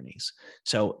 divorce attorneys.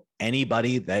 So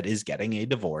anybody that is getting a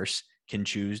divorce can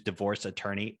choose divorce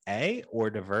attorney A or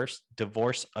divorce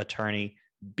attorney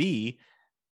B.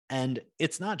 And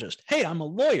it's not just, hey, I'm a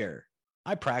lawyer,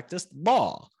 I practiced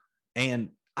law, and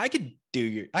I could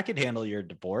handle your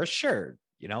divorce. Sure.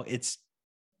 It's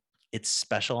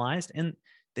specialized, and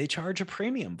they charge a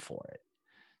premium for it.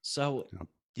 So,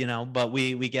 but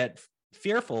we get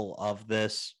fearful of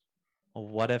this. Well,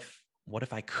 what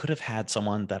if I could have had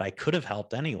someone that I could have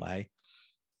helped anyway?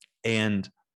 And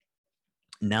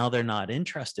now they're not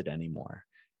interested anymore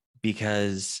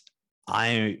because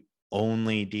I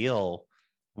only deal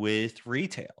with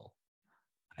retail.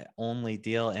 I only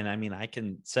deal, and I mean, I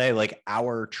can say like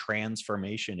our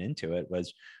transformation into it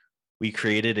was we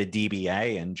created a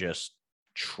DBA and just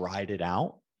tried it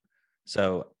out.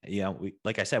 So,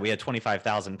 like I said, we had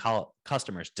 25,000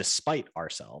 customers despite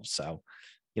ourselves. So,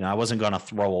 I wasn't going to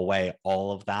throw away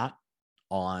all of that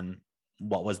on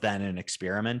what was then an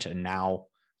experiment. And now,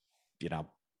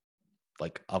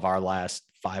 like of our last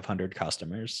 500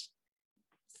 customers,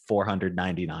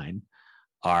 499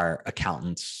 are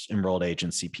accountants, enrolled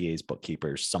agents, CPAs,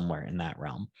 bookkeepers, somewhere in that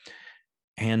realm.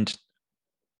 And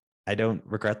I don't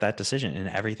regret that decision, and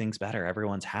everything's better.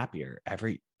 Everyone's happier.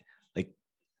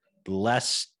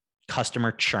 Less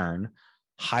customer churn,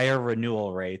 higher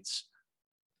renewal rates,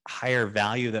 higher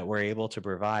value that we're able to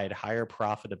provide, higher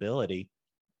profitability.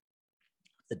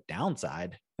 The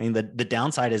downside, I mean, the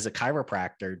downside is a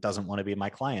chiropractor doesn't want to be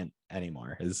my client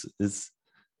anymore.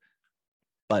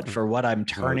 But for what I'm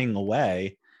turning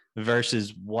away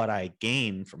versus what I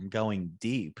gain from going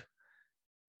deep,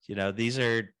 these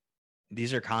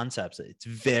are concepts. It's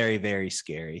very, very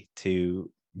scary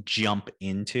to jump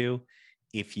into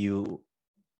if you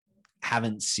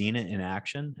haven't seen it in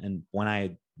action. And when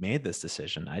I made this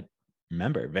decision, I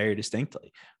remember very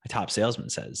distinctly, my top salesman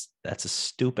says, that's a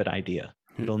stupid idea.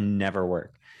 It'll never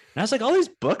work. And I was like, all these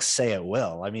books say it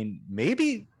will. I mean,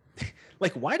 maybe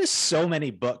like, why do so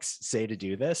many books say to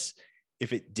do this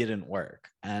if it didn't work?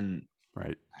 And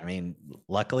right. I mean,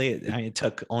 luckily, it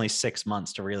took only 6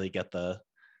 months to really get the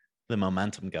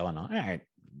momentum going on. All right,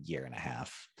 year and a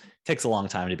half. It takes a long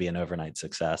time to be an overnight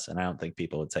success. And I don't think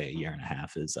people would say a year and a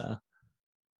half is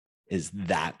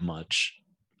that much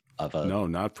of a no,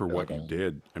 not for what goal. you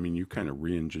did. I mean, you kind of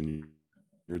re-engineered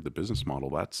the business model.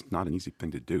 That's not an easy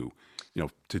thing to do.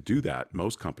 To do that,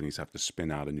 most companies have to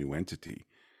spin out a new entity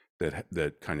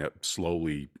that kind of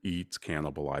slowly eats,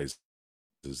 cannibalizes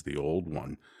the old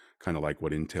one, kind of like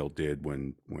what Intel did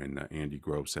when Andy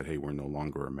Grove said, hey, we're no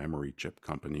longer a memory chip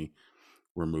company,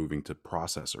 we're moving to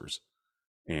processors.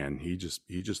 And he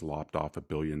just lopped off $1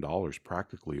 billion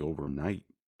practically overnight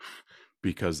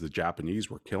because the Japanese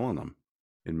were killing them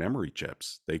in memory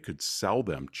chips. They could sell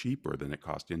them cheaper than it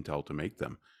cost Intel to make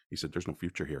them. He said, there's no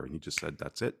future here. And he just said,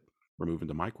 that's it. We're moving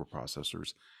to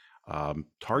microprocessors.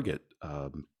 Target,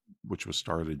 which was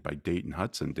started by Dayton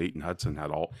Hudson. Dayton Hudson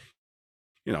had all,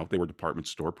 they were a department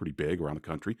store, pretty big around the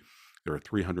country. There are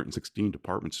 316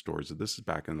 department stores. This is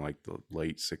back in like the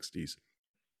late 60s.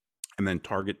 And then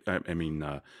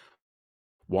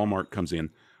Walmart comes in,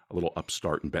 a little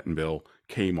upstart in Bentonville,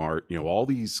 Kmart, all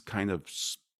these kind of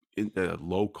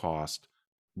low cost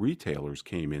retailers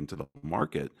came into the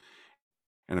market.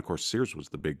 And of course, Sears was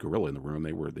the big gorilla in the room.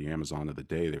 They were the Amazon of the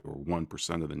day. They were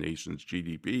 1% of the nation's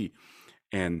GDP.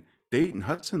 And Dayton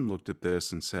Hudson looked at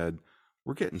this and said,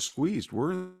 we're getting squeezed.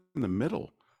 We're in the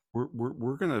middle.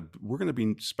 We're gonna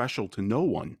be special to no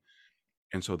one.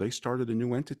 And so they started a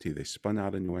new entity. They spun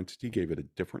out a new entity, gave it a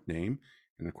different name.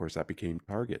 And of course, that became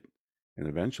Target. And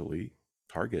eventually,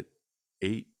 Target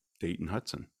ate Dayton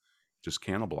Hudson, just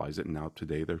cannibalized it. And now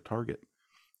today they're Target.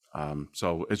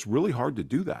 So it's really hard to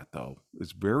do that, though.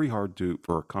 It's very hard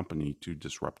for a company to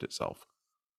disrupt itself.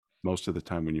 Most of the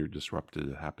time when you're disrupted,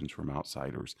 it happens from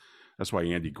outsiders. That's why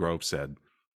Andy Grove said,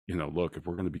 look, if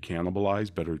we're going to be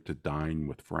cannibalized, better to dine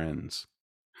with friends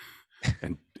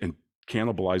and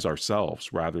cannibalize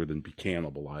ourselves rather than be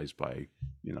cannibalized by,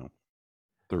 you know,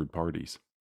 third parties.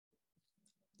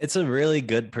 It's a really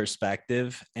good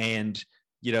perspective. And,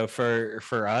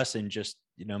 for us and just,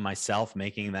 myself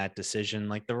making that decision,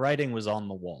 like the writing was on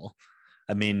the wall.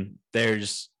 I mean,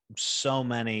 there's so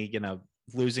many,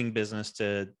 losing business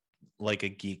to like a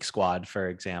Geek Squad, for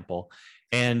example.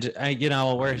 And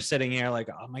we're Right. sitting here like,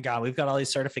 oh my God, we've got all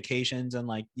these certifications. And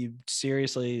like, you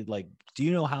seriously, like, do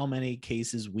you know how many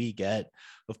cases we get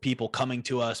of people coming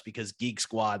to us because Geek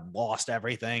Squad lost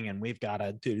everything and we've got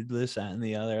to do this, that, and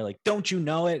the other? Like, don't you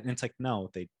know it? And it's like,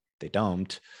 no, they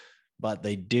don't, but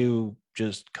they do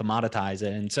just commoditize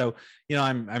it. And so,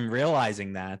 I'm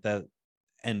realizing that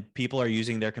and people are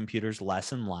using their computers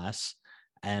less and less.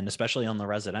 And especially on the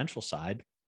residential side,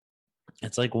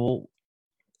 it's like, well,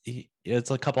 it's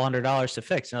a couple $100 to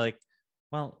fix. And you're like,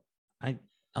 well,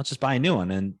 I'll just buy a new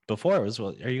one. And before it was,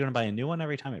 well, are you going to buy a new one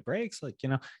every time it breaks? Like,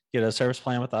 get a service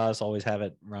plan with us, always have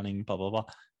it running, blah, blah, blah.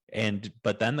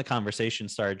 But then the conversation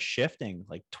started shifting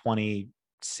like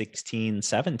 2016,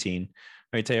 17.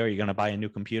 Right? Say, are you going to buy a new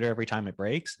computer every time it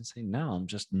breaks? And say, no, I'm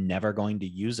just never going to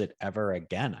use it ever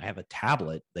again. I have a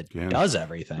tablet that Again. does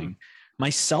everything. My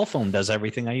cell phone does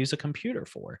everything I use a computer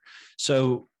for.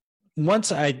 So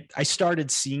once I started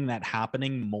seeing that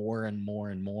happening more and more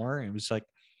and more, it was like,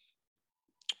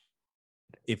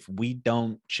 if we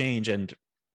don't change, and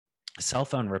cell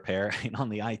phone repair on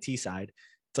the IT side,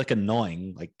 it's like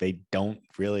annoying. Like they don't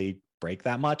really break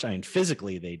that much. I mean,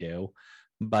 physically they do,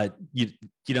 but you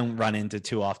don't run into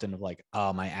too often of like,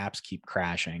 oh, my apps keep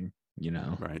crashing,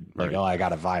 Right. like, Right. oh, I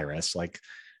got a virus. Like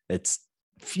it's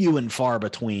few and far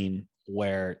between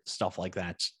where stuff like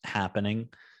that's happening.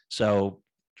 So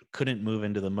couldn't move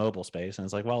into the mobile space. And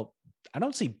it's like, well, I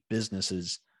don't see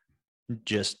businesses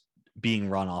just being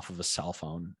run off of a cell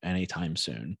phone anytime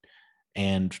soon.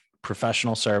 And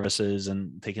professional services,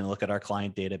 and taking a look at our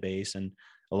client database, and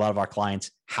a lot of our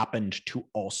clients happened to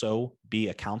also be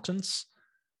accountants.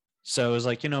 So it was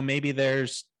like, maybe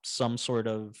there's some sort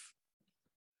of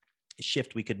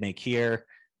shift we could make here.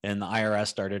 And the IRS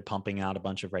started pumping out a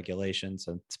bunch of regulations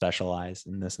and specialized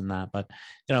in this and that. But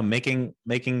making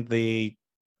the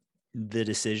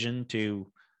decision to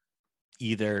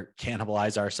either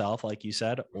cannibalize ourselves, like you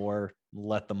said, or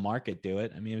let the market do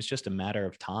it. I mean, it was just a matter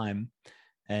of time.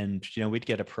 And, we'd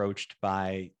get approached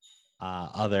by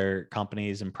other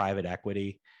companies and private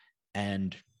equity,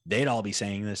 and they'd all be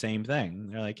saying the same thing.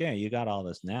 They're like, yeah, you got all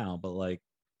this now, but like,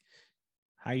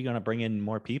 how are you going to bring in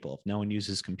more people if no one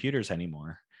uses computers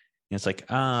anymore? And it's like,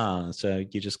 so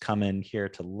you just come in here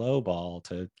to lowball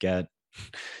to get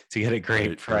a great Right.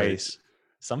 Right. price.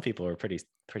 Some people are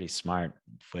pretty smart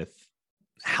with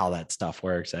how that stuff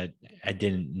works. I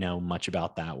didn't know much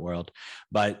about that world,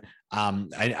 but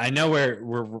I know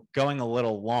we're going a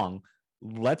little long.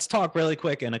 Let's talk really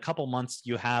quick. In a couple months,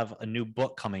 you have a new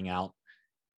book coming out.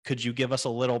 Could you give us a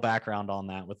little background on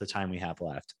that with the time we have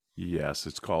left? Yes,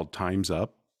 it's called Time's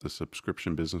Up, the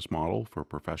subscription business model for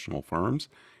professional firms.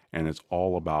 And it's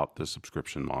all about the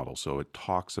subscription model. So it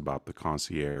talks about the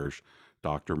concierge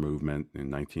doctor movement in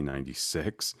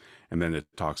 1996. And then it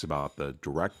talks about the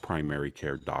direct primary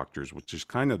care doctors, which is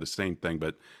kind of the same thing,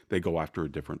 but they go after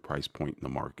a different price point in the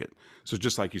market. So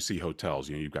just like you see hotels,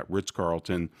 you've got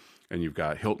Ritz-Carlton and you've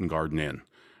got Hilton Garden Inn,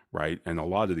 right? And a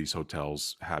lot of these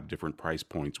hotels have different price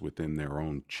points within their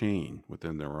own chain,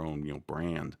 within their own,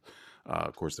 brand.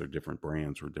 Of course, they're different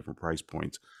brands for different price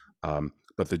points.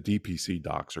 But the DPC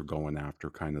docs are going after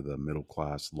kind of the middle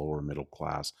class, lower middle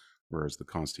class, whereas the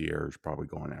concierge probably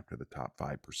going after the top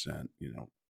 5%,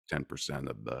 10%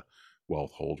 of the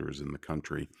wealth holders in the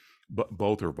country. But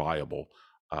both are viable.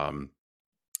 And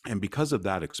because of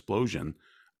that explosion,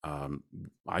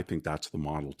 I think that's the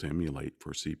model to emulate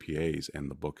for CPAs.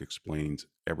 And the book explains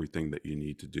everything that you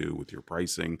need to do with your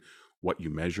pricing, what you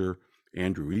measure.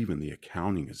 Andrew, even the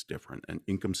accounting is different. An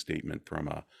income statement from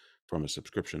a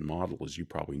subscription model, as you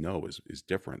probably know, is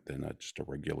different than just a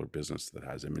regular business that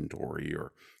has inventory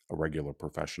or a regular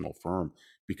professional firm,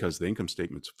 because the income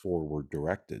statement's forward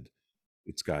directed.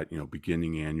 It's got,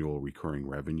 beginning annual recurring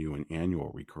revenue and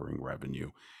annual recurring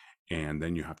revenue. And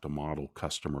then you have to model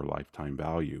customer lifetime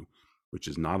value, which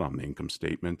is not on the income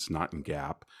statements, not in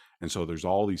GAAP. And so there's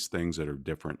all these things that are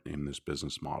different in this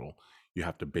business model. You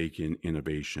have to bake in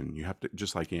innovation. You have to,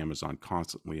 just like Amazon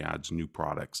constantly adds new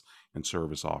products and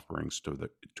service offerings to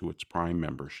its Prime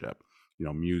membership,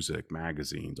 music,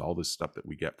 magazines, all this stuff that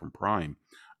we get from Prime.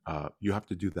 You have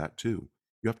to do that too.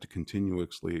 You have to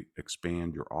continuously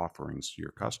expand your offerings to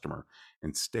your customer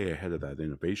and stay ahead of that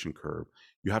innovation curve.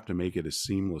 You have to make it as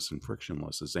seamless and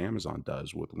frictionless as Amazon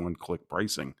does with one-click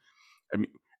pricing. I mean,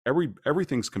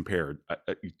 everything's compared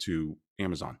to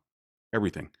Amazon,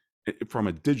 everything from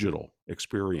a digital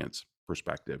experience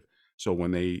perspective. So when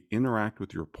they interact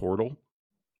with your portal,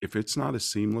 if it's not as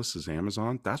seamless as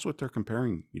Amazon, that's what they're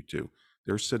comparing you to.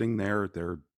 They're sitting there at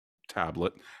their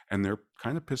tablet and they're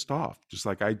kind of pissed off, just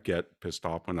like I'd get pissed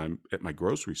off when I'm at my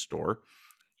grocery store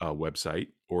website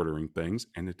ordering things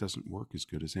and it doesn't work as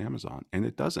good as Amazon. And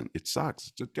it doesn't. It sucks.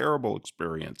 It's a terrible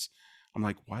experience. I'm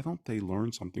like, why don't they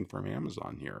learn something from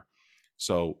Amazon here?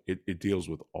 So it deals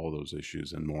with all those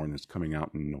issues and more, and it's coming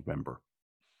out in November.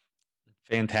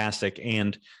 Fantastic.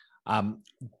 And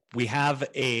we have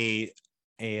a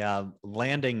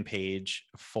landing page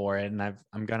for it, and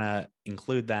I'm gonna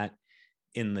include that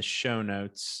in the show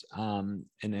notes. And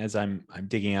as I'm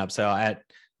digging up, so at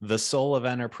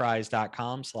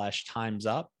thesoulofenterprise.com/times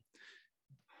up,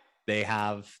 they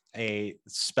have a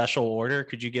special order.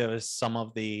 Could you give us some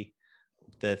of the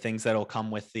things that'll come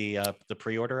with the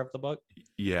pre-order of the book?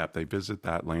 Yeah, if they visit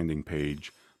that landing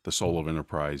page,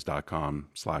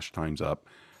 thesoulofenterprise.com/times up,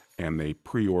 and they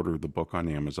pre-order the book on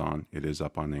Amazon. It is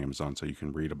up on Amazon, so you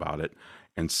can read about it,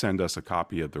 and send us a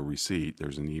copy of the receipt.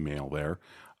 There's an email there.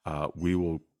 We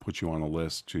will put you on a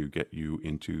list to get you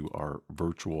into our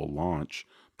virtual launch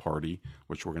party,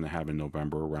 which we're going to have in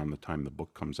November around the time the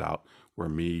book comes out, where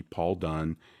me, Paul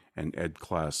Dunn, and Ed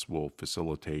Kless will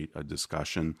facilitate a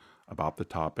discussion about the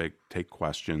topic, take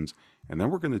questions, and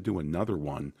then we're going to do another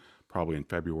one probably in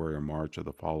February or March of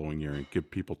the following year and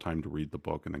give people time to read the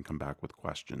book and then come back with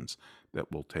questions that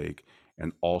we'll take.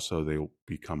 And also they'll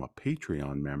become a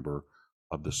Patreon member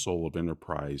of the Soul of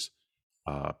Enterprise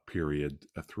period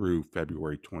through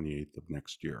February 28th of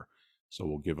next year. So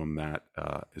we'll give them that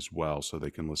as well, so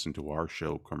they can listen to our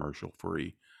show commercial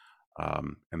free.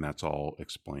 And that's all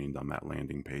explained on that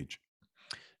landing page.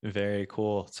 Very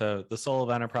cool. So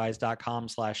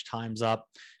thesoulofenterprise.com/times up.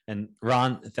 And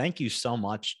Ron, thank you so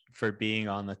much for being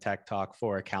on the Tech Talk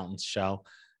for Accountants show. I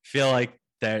feel like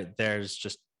there's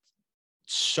just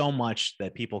so much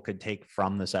that people could take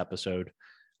from this episode.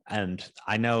 And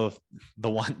I know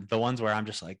the ones where I'm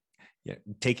just like,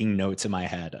 taking notes in my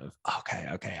head of, okay,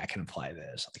 I can apply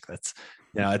this. Like that's,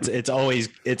 it's always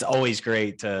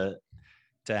great to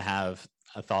have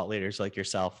thought leaders like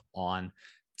yourself on.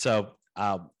 So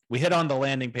we hit on the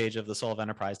landing page of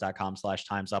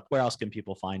thesoulofenterprise.com/times up. Where else can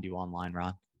people find you online,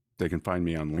 Ron? They can find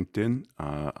me on LinkedIn.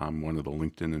 I'm one of the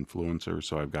LinkedIn influencers.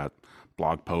 So I've got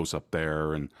blog posts up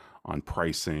there and on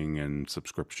pricing and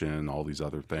subscription, all these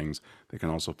other things. They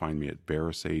can also find me at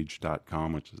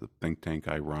verasage.com, which is a think tank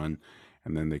I run.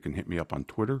 And then they can hit me up on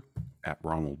Twitter at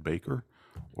Ronald Baker,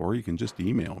 or you can just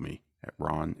email me at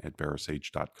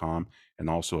ron@verasage.com. And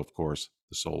also, of course,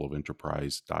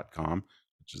 thesoulofenterprise.com,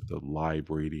 which is the live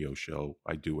radio show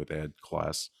I do with Ed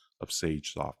Kless of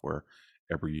Sage Software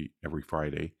every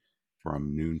Friday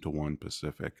from noon to 1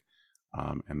 Pacific.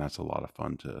 And that's a lot of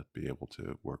fun to be able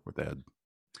to work with Ed.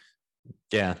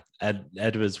 Yeah,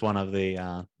 Ed was one of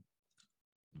the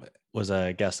was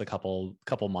a guest a couple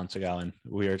months ago, and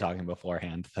we were talking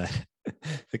beforehand that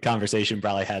the conversation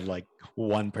probably had like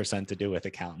 1% to do with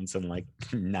accountants and like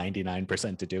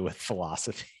 99% to do with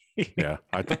philosophy. Yeah,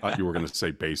 I thought you were going to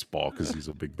say baseball because he's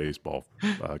a big baseball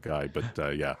guy,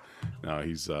 but yeah, no,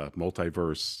 he's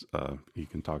multiverse. He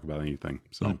can talk about anything.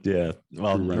 So yeah,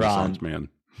 well, Ron, man.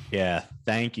 Yeah,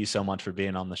 thank you so much for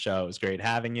being on the show. It was great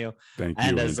having you. Thank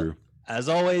you, Andrew. As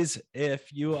always,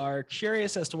 if you are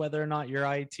curious as to whether or not your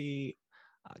IT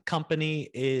company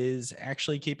is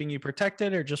actually keeping you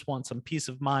protected or just want some peace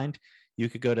of mind, you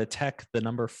could go to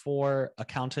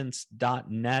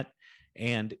tech4accountants.net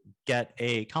and get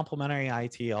a complimentary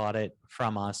IT audit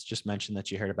from us. Just mention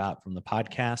that you heard about from the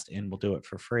podcast and we'll do it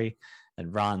for free.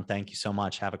 And Ron, thank you so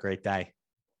much. Have a great day.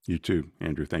 You too,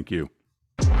 Andrew. Thank you.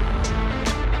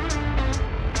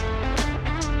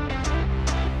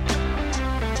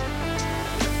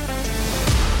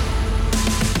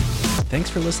 Thanks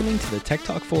for listening to the Tech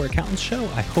Talk for Accountants show.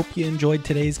 I hope you enjoyed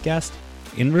today's guest.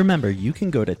 And remember, you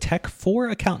can go to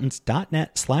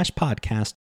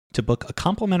tech4accountants.net/podcast to book a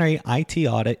complimentary IT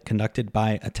audit conducted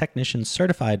by a technician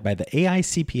certified by the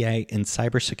AICPA in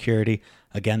cybersecurity.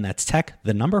 Again, that's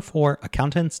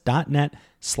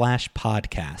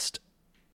tech4accountants.net/podcast.